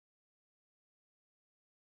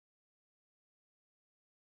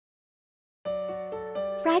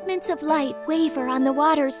Fragments of light waver on the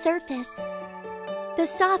water's surface. The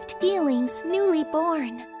soft feelings newly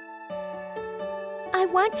born. I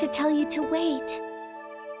want to tell you to wait.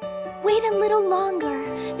 Wait a little longer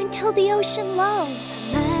until the ocean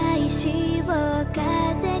lulls. 毎週風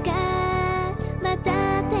がま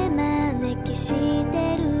た手招きし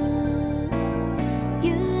てる。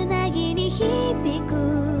夕凪に響く。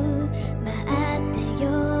待って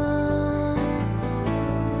よ。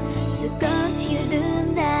少し緩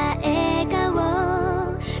んだ笑顔。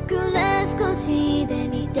グラス越しで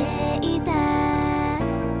見ていた。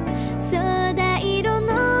ソーダ色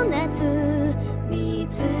の夏見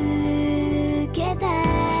つけた。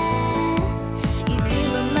いつ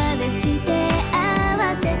も真似して合わ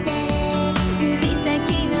せて指先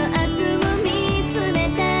の明日を見つめ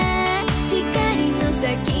た。光の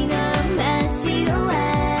先の真っ白は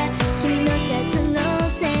君のシャツの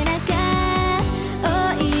背中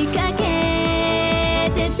追いかけ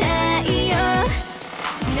てたいよ。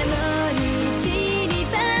今の道に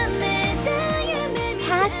ばめた夢見た。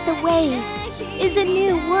Past the waves is a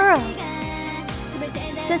new world.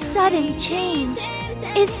 The sudden change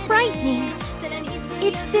is frightening.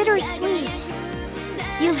 It's bittersweet.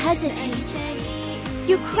 You hesitate.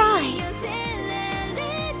 You cry.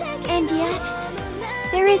 And yet,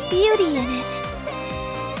 there is beauty in it.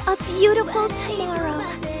 A beautiful tomorrow.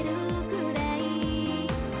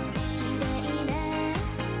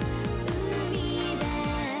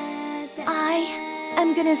 I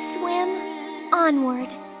am gonna swim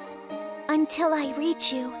onward until I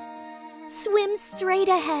reach you. Swim straight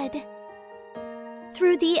ahead,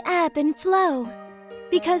 through the ebb and flow,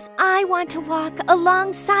 because I want to walk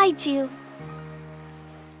alongside you.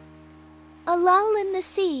 A lull in the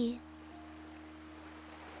sea